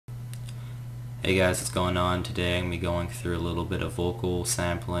Hey guys, what's going on? Today I'm going to be going through a little bit of vocal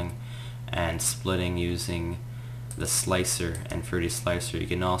sampling and splitting using the slicer and Fruity Slicer. You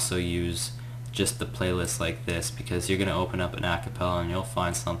can also use just the playlist like this because you're going to open up an acapella and you'll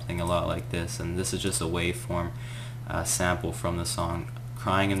find something a lot like this, and this is just a waveform sample from the song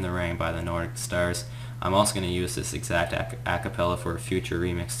Crying in the Rain by the Nordic Stars. I'm also going to use this exact acapella for a future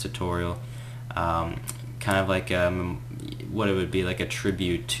remix tutorial, kind of like what it would be like a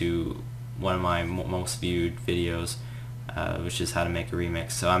tribute to one of my most viewed videos, which is how to make a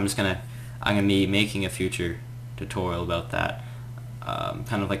remix. So I'm gonna be making a future tutorial about that,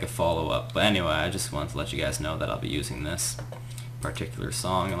 kind of like a follow-up. But anyway, I just wanted to let you guys know that I'll be using this particular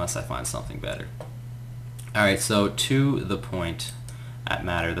song unless I find something better. Alright, so to the point at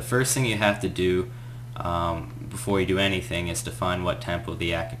matter. The first thing you have to do before you do anything is to find what tempo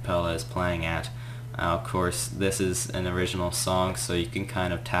the acapella is playing at. Of course, this is an original song, so you can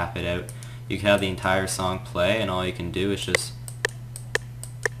kind of tap it out. You can have the entire song play, and all you can do is just,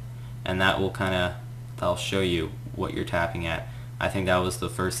 and that'll show you what you're tapping at. I think that was the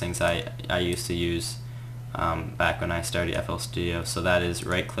first things I used to use back when I started FL Studio. So that is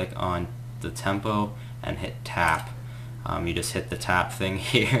right click on the tempo and hit tap. You just hit the tap thing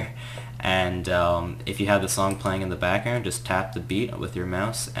here, and if you have the song playing in the background, just tap the beat with your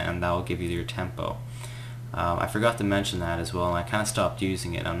mouse and that will give you your tempo. I forgot to mention that as well, and I kind of stopped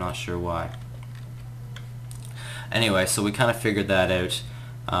using it. I'm not sure why. Anyway, so we kind of figured that out.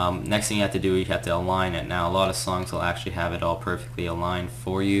 Next thing you have to do, you have to align it. Now, a lot of songs will actually have it all perfectly aligned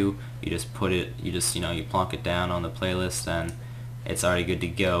for you. You just put it, you plonk it down on the playlist, and it's already good to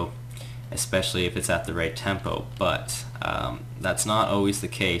go, especially if it's at the right tempo. But that's not always the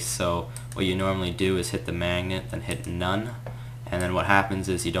case. So what you normally do is hit the magnet, then hit none, and then what happens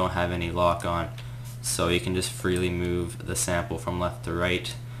is you don't have any lock on. So you can just freely move the sample from left to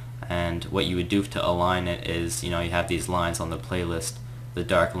right, and what you would do to align it is, you have these lines on the playlist. The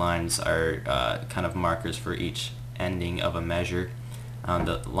dark lines are kind of markers for each ending of a measure.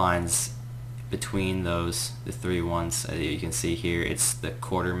 The lines between those, the three ones, you can see here, it's the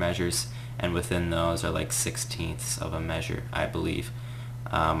quarter measures, and within those are like 16ths of a measure, I believe,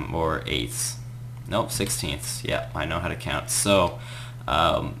 or eighths. Nope, 16ths. Yeah, I know how to count. So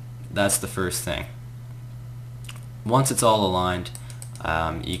that's the first thing. Once it's all aligned,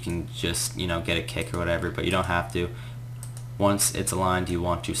 you can just get a kick or whatever, but you don't have to. Once it's aligned, you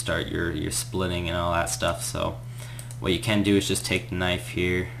want to start your splitting and all that stuff. So what you can do is just take the knife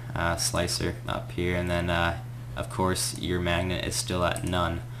here, slicer up here, and then of course your magnet is still at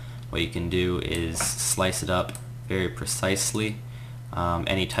none. What you can do is slice it up very precisely.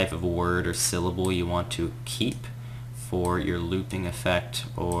 Any type of word or syllable you want to keep for your looping effect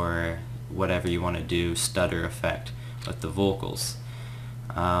or whatever you want to do, stutter effect with the vocals.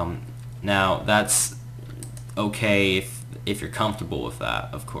 Now that's okay if you're comfortable with that,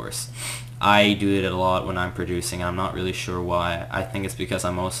 of course. I do it a lot when I'm producing. I'm not really sure why. I think it's because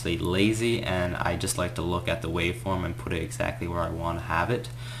I'm mostly lazy and I just like to look at the waveform and put it exactly where I want to have it.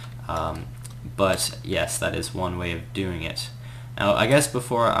 But yes, that is one way of doing it. Now, I guess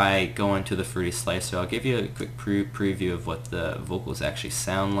before I go into the Fruity Slicer, I'll give you a quick preview of what the vocals actually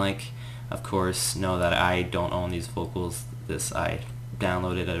sound like. Of course, know that I don't own these vocals. I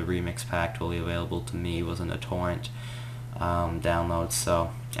downloaded a remix pack totally available to me. It wasn't a torrent download.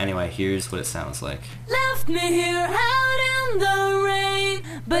 So anyway, here's what it sounds like. Left me here out in the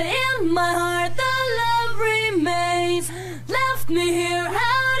rain, but in my heart the love remains. Left me here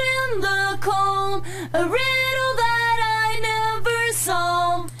out in the cold, a riddle that I never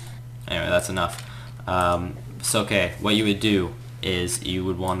solved. Anyway, that's enough. So okay, what you would do is you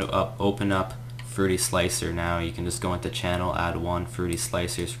would want to open up Fruity Slicer. Now you can just go into channel, add one, Fruity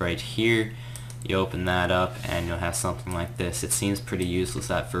Slicers right here. You open that up and you'll have something like this. It seems pretty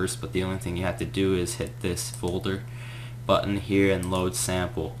useless at first, but the only thing you have to do is hit this folder button here and load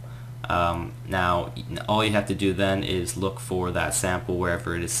sample. Now all you have to do then is look for that sample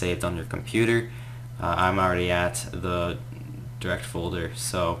wherever it is saved on your computer. I'm already at the direct folder,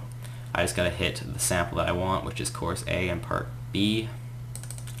 so I just gotta hit the sample that I want, which is chorus A and part B,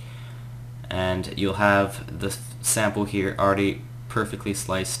 and you'll have the sample here already perfectly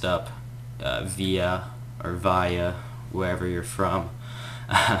sliced up via wherever you're from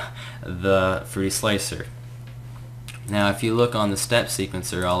the Fruity Slicer. Now if you look on the step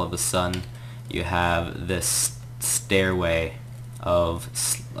sequencer, all of a sudden you have this stairway of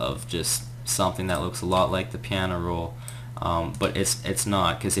just something that looks a lot like the piano roll, but it's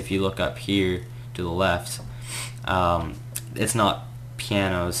not, because if you look up here to the left, it's not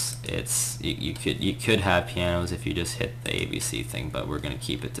pianos, you could have pianos if you just hit the ABC thing, but we're gonna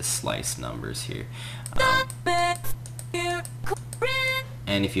keep it to slice numbers here.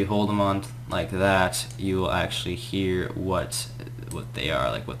 And if you hold them on like that, you will actually hear what they are,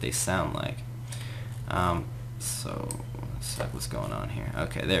 like what they sound like. So let's check what's going on here.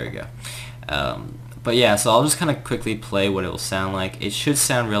 Okay, there we go. But yeah, so I'll just kind of quickly play what it will sound like. It should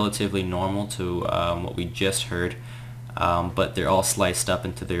sound relatively normal to what we just heard, but they're all sliced up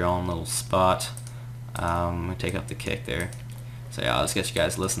into their own little spot. I'm gonna take up the kick there. So yeah, I'll just get you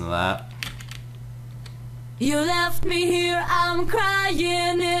guys to listen to that. You left me here, I'm crying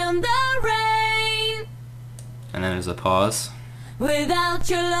in the rain. And then there's a pause. Without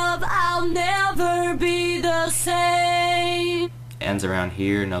your love, I'll never be the same. Ends around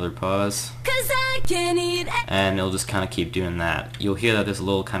here, another pause. 'Cause I can't eat. And it'll just kind of keep doing that. You'll hear that there's a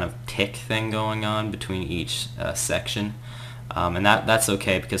little kind of tick thing going on between each section. And that's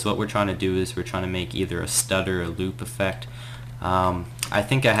okay, because what we're trying to do is we're trying to make either a stutter or loop effect. I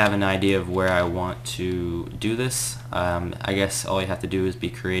think I have an idea of where I want to do this. I guess all you have to do is be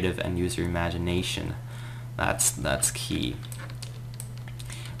creative and use your imagination. That's key.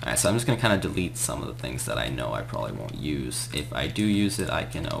 Alright, so I'm just going to kind of delete some of the things that I know I probably won't use. If I do use it, I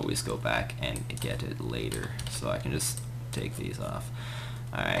can always go back and get it later. So I can just take these off.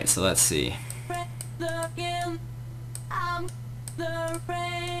 Alright, so let's see.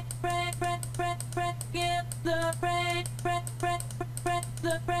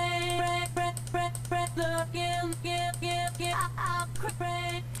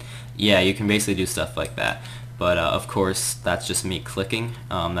 Yeah, you can basically do stuff like that. But of course, that's just me clicking.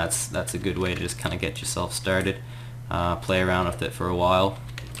 That's a good way to just kind of get yourself started. Play around with it for a while.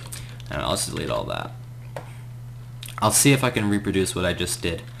 And I'll just delete all that. I'll see if I can reproduce what I just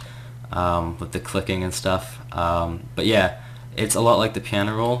did with the clicking and stuff. But yeah, it's a lot like the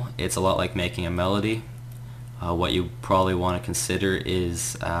piano roll. It's a lot like making a melody. What you probably want to consider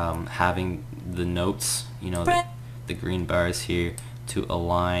is having the notes, you know, the green bars here, to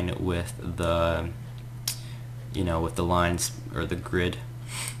align with the, you know, with the lines or the grid.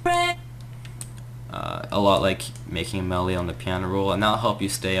 A lot like making a melody on the piano roll, and that'll help you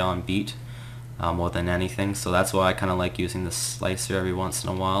stay on beat more than anything. So that's why I kind of like using the slicer every once in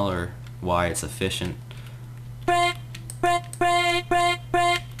a while, or why it's efficient.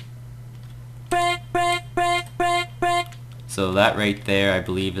 So that right there, I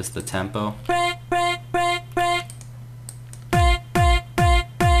believe, is the tempo.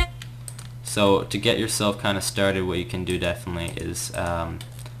 So to get yourself kind of started, what you can do definitely is, okay, I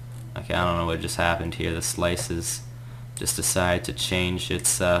don't know what just happened here. The slices just decided to change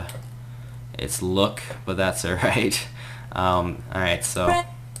its look, but that's alright. Alright, so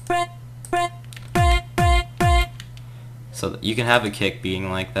you can have a kick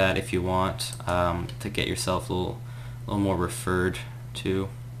being like that if you want, to get yourself a little more referred to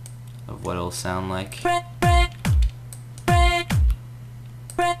of what it'll sound like.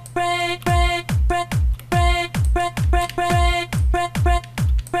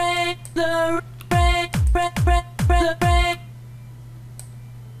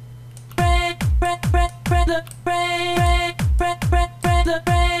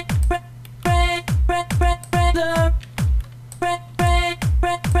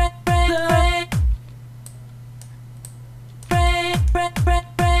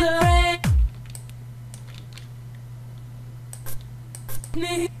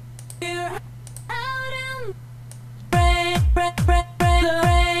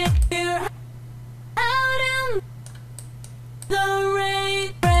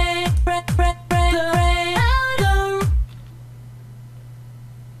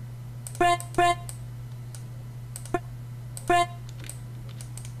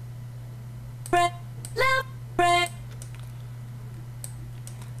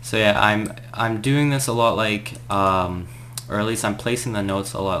 So yeah, I'm doing this a lot like, or at least I'm placing the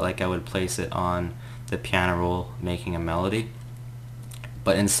notes a lot like I would place it on the piano roll, making a melody.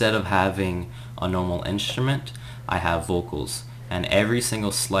 But instead of having a normal instrument, I have vocals, and every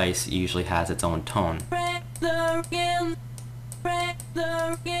single slice usually has its own tone.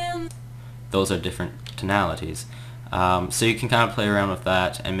 Those are different tonalities. So you can kind of play around with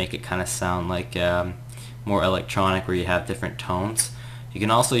that and make it kind of sound like more electronic, where you have different tones. You can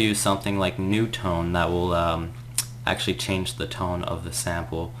also use something like new tone that will actually change the tone of the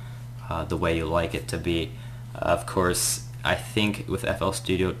sample the way you like it to be. Of course, I think with FL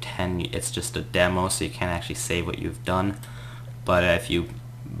Studio 10 it's just a demo, so you can't actually save what you've done. But if you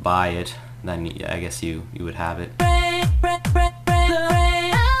buy it, then I guess you would have it.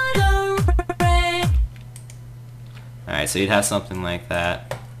 Alright, so you'd have something like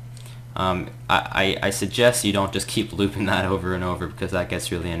that. I suggest you don't just keep looping that over and over because that gets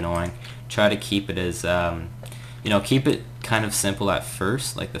really annoying. Try to keep it as, keep it kind of simple at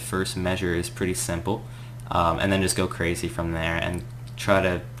first, like the first measure is pretty simple, and then just go crazy from there and try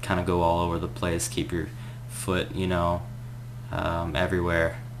to kind of go all over the place, keep your foot,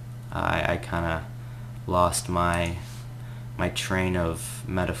 everywhere. I kind of lost my train of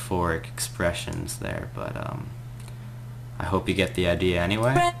metaphoric expressions there, but I hope you get the idea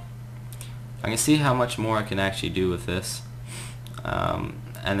anyway. I can see how much more I can actually do with this, and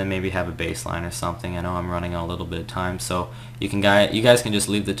then maybe have a bass line or something. I know I'm running on a little bit of time, so you guys can just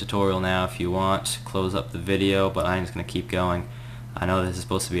leave the tutorial now if you want, close up the video, but I'm just going to keep going. I know this is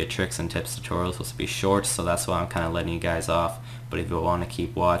supposed to be a tricks and tips tutorial, it's supposed to be short, so that's why I'm kind of letting you guys off, but if you want to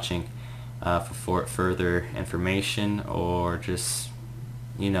keep watching for further information, or just,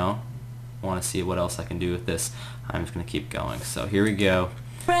 want to see what else I can do with this, I'm just going to keep going. So here we go.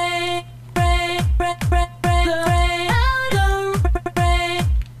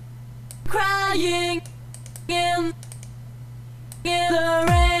 Crying in the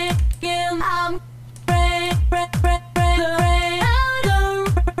rain, I'm crying, I'm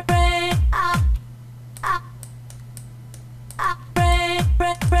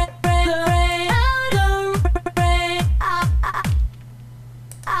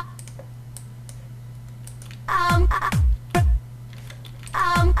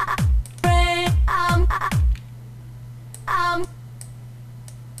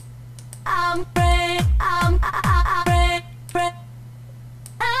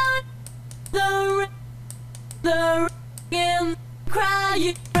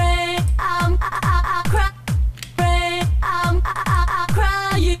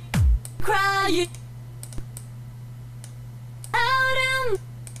crying out in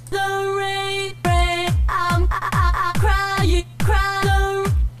the rain, I'm crying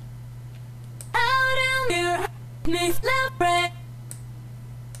out in here, me left rain,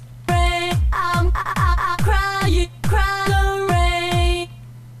 I'm crying rain.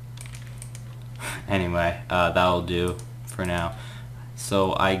 Anyway, that'll do for now.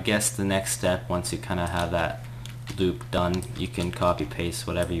 So I guess the next step, once you kind of have that loop done, you can copy paste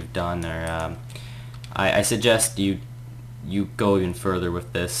whatever you've done, or I suggest you go even further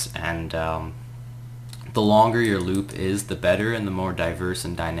with this, and the longer your loop is, the better, and the more diverse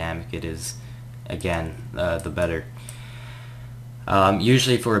and dynamic it is, again, the better.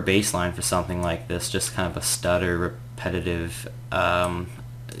 Usually for a bass line for something like this, just kind of a stutter, repetitive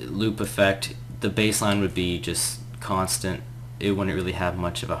loop effect, the bass line would be just constant. It wouldn't really have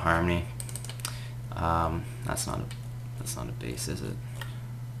much of a harmony. That's not a bass, is it?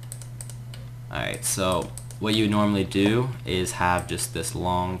 Alright, so what you normally do is have just this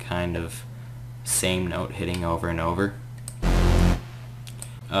long kind of same note hitting over and over.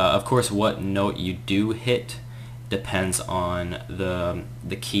 Of course, what note you do hit depends on the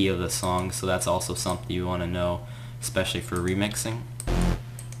key of the song, so that's also something you want to know, especially for remixing.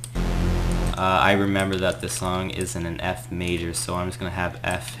 I remember that this song is in an F major, so I'm just going to have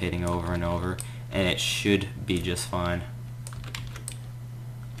F hitting over and over, and it should be just fine.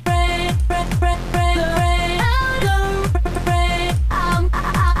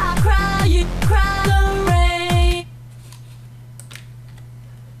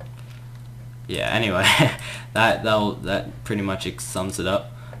 Yeah, anyway, that pretty much sums it up.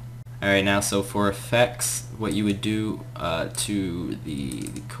 Alright, now so for effects, what you would do to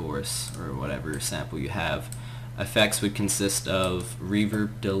the chorus or whatever sample you have, effects would consist of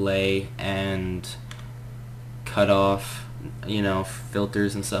reverb, delay, and cutoff,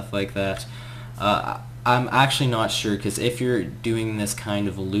 filters and stuff like that. I'm actually not sure, because if you're doing this kind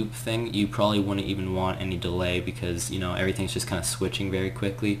of loop thing, you probably wouldn't even want any delay, because everything's just kind of switching very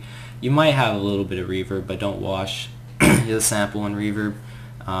quickly. You might have a little bit of reverb, but don't wash the sample in reverb.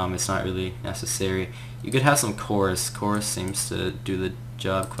 It's not really necessary. You could have some chorus. Chorus seems to do the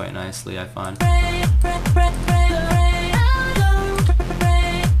job quite nicely, I find.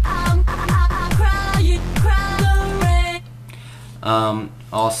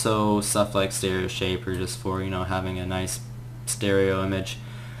 Also stuff like stereo shaper, just for having a nice stereo image.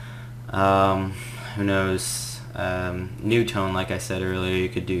 Who knows? New tone, like I said earlier, you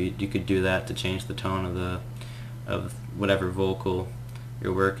could do that to change the tone of whatever vocal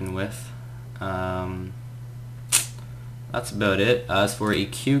you're working with. That's about it. As for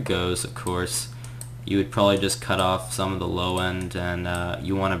EQ goes, of course, you would probably just cut off some of the low end, and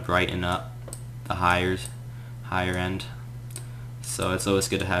you want to brighten up the higher end. So it's always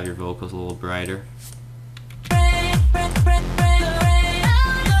good to have your vocals a little brighter.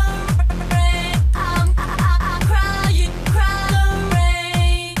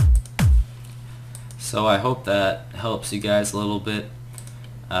 So I hope that helps you guys a little bit.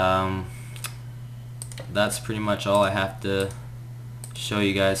 That's pretty much all I have to show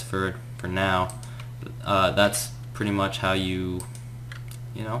you guys for now. That's pretty much how you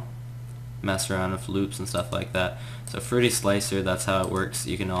know, mess around with loops and stuff like that. So Fruity Slicer, that's how it works.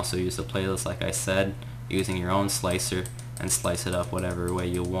 You can also use the playlist, like I said, using your own slicer and slice it up whatever way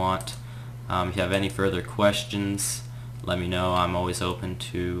you want. If you have any further questions, let me know. I'm always open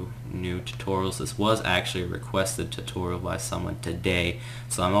to new tutorials. This was actually a requested tutorial by someone today,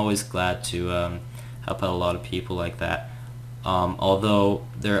 so I'm always glad to help out a lot of people like that. Although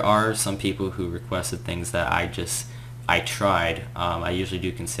there are some people who requested things that I tried. I usually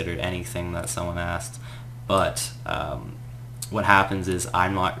do consider anything that someone asked, but what happens is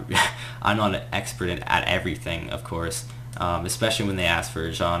I'm not I'm not an expert at everything, of course, especially when they ask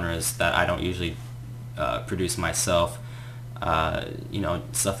for genres that I don't usually produce myself. You know,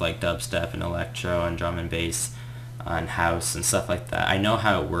 stuff like dubstep and electro and drum and bass and house and stuff like that. I know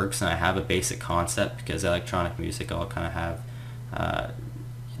how it works and I have a basic concept because electronic music all kind of have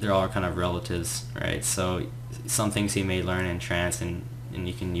they're all kind of relatives, right? So some things you may learn in trance and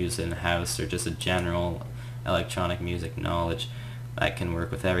you can use it in house, or just a general electronic music knowledge that can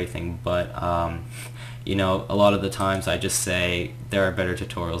work with everything. But you know, a lot of the times I just say there are better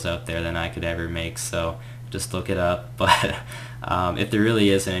tutorials out there than I could ever make, so just look it up. But if there really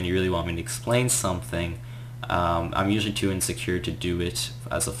isn't and you really want me to explain something, I'm usually too insecure to do it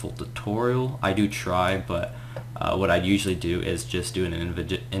as a full tutorial. I do try, but what I usually do is just do an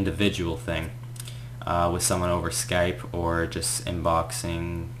individual thing with someone over Skype, or just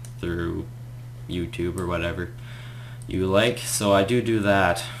inboxing through YouTube or whatever you like. So I do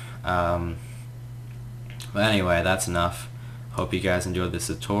that. But anyway, that's enough. Hope you guys enjoyed this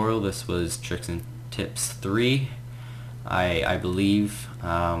tutorial. This was Tricks and Tips 3, I believe.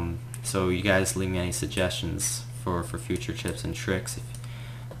 So you guys leave me any suggestions for future tips and tricks.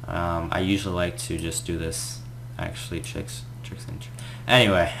 I usually like to just do this, actually, tricks and tricks.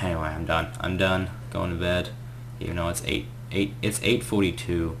 Anyway, I'm done. Going to bed. Even though it's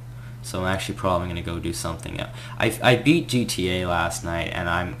 8:42, so I'm actually probably gonna go do something else. I beat GTA last night,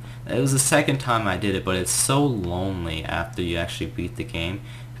 and it was the second time I did it, but it's so lonely after you actually beat the game,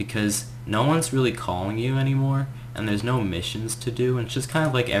 because no one's really calling you anymore, and there's no missions to do, and it's just kind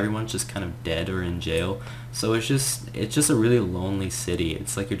of like everyone's just kind of dead or in jail. So it's just a really lonely city.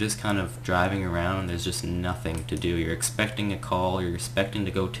 It's like you're just kind of driving around and there's just nothing to do. You're expecting a call, you're expecting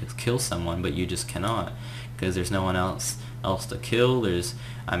to go to kill someone, but you just cannot, because there's no one else to kill.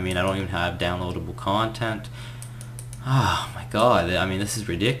 I don't even have downloadable content. Oh my god, I mean, this is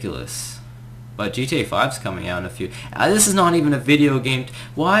ridiculous. But GTA 5's coming out in a few... this is not even a video game.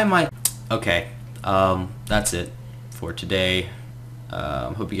 Why am I... Okay, that's it for today.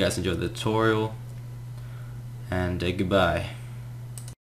 Hope you guys enjoyed the tutorial, and goodbye.